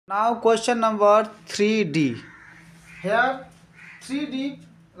Now question number 3d. Here 3d,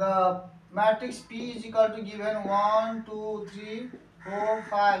 the matrix P is equal to given 1, 2, 3, 4,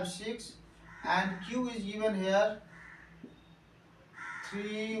 5, 6, and Q is given here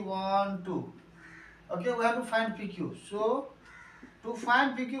 3, 1, 2. Okay, we have to find PQ. So to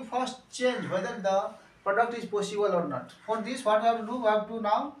find PQ, first change whether the product is possible or not. For this, what we have to do? We have to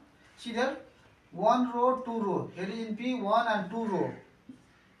now see there 1 row, 2 row. Here is in P 1 and 2 row.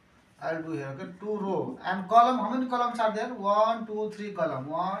 I'll do here, okay, 2 row and column. How many columns are there? 1, 2, 3 column.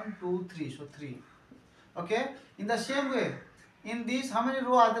 1, 2, 3. So 3. Okay. In the same way, in this, how many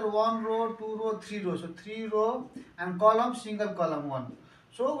row are there? 1 row, 2 row, 3 row. So 3 row and column, single column 1.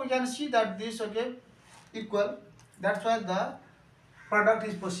 So we can see that this, okay, equal. That's why the product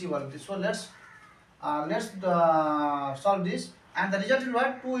is possible. So let's solve this, and the result will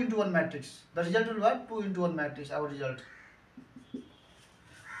be 2 into 1 matrix. The result will be 2 into 1 matrix. Our result.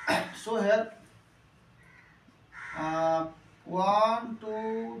 So here 1,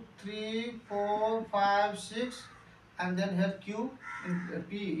 2, 3, 4, 5, 6, and then here Q in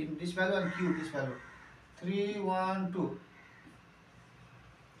P in this value and Q this value 3, 1, 2.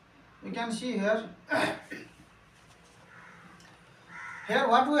 We can see here. Here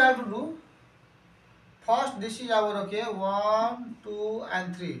what we have to do? First, this is our, okay, 1, 2,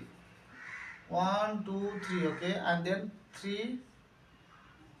 and 3. 1, 2, 3, okay, and then 3,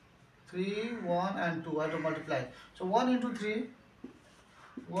 1, and 2. I have to multiply. So 1 into 3,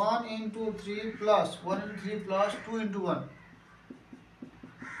 1 into 3 plus 1 into 3 plus 2 into 1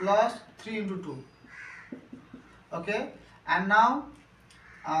 plus 3 into 2. Okay, and now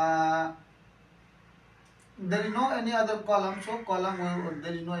there is no any other column, so column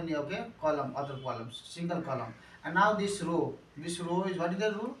there is no any, okay, column, other columns, single column. And now this row is, what is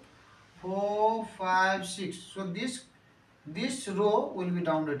the row? 4, 5, 6. So this row will be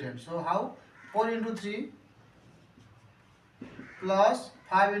downwritten. So how? 4 into 3 plus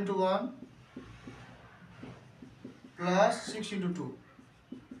 5 into 1 plus 6 into 2.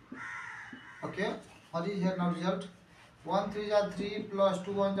 Okay, what is here now result? 1 3 are 3 plus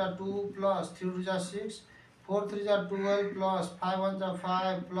 2 1 are 2 plus 3 2 are 6, 4 3 are 12 plus 5 1 are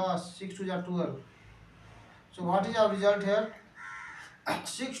 5 plus 6 2 are 12. So what is our result here?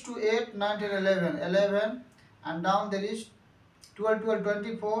 6 to 8, 9, 10, 11, and down there is 12, 12,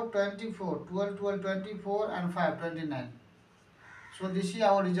 24, 24, 12, 12, 24, and 5, 29. So this is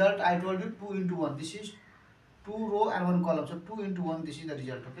our result. I told you 2 into 1. This is 2 row and 1 column. So 2 into 1, this is the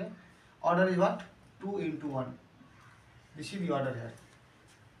result, okay? Order is what? 2 into 1. This is the order here.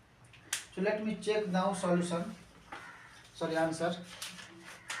 So let me check now solution. Sorry, answer.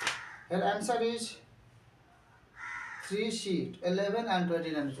 Here answer is 3C, 11 and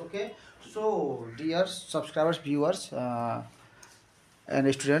 29. Okay. So dear subscribers, viewers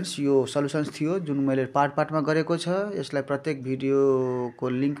and students, yo solutions थियो जुन मैले पार्टमा गरेको छ। यसलाई प्रत्येक भिडियोको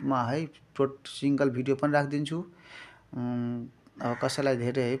लिंकमा है single video पनि राखिदिन्छु। अब कसैलाई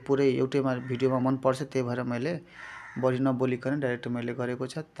धेरै है पुरै एउटैमा भिडियोमा मन पर्छ, त्यही भएर मैले बढी नबोलिकन डाइरेक्ट मैले गरेको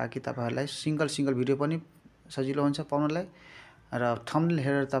छ, ताकि तपाईहरुलाई सिंगल भिडियो पनि सजिलो हुन्छ पाउनलाई र थम्बनेल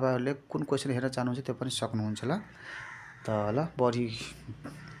हेरेर तपाईहरुले कुन क्वेशन हेर्न चाहनुहुन्छ त्यो पनि सक्नुहुन्छ ल। त ल बढी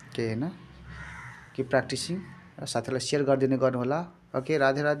के हैन कि प्र्याक्टिसिङ र साथीहरुलाई शेयर गरिदिने गर्नु होला। ओके,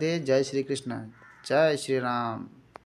 राधे राधे, जय श्री कृष्ण, जय श्री राम।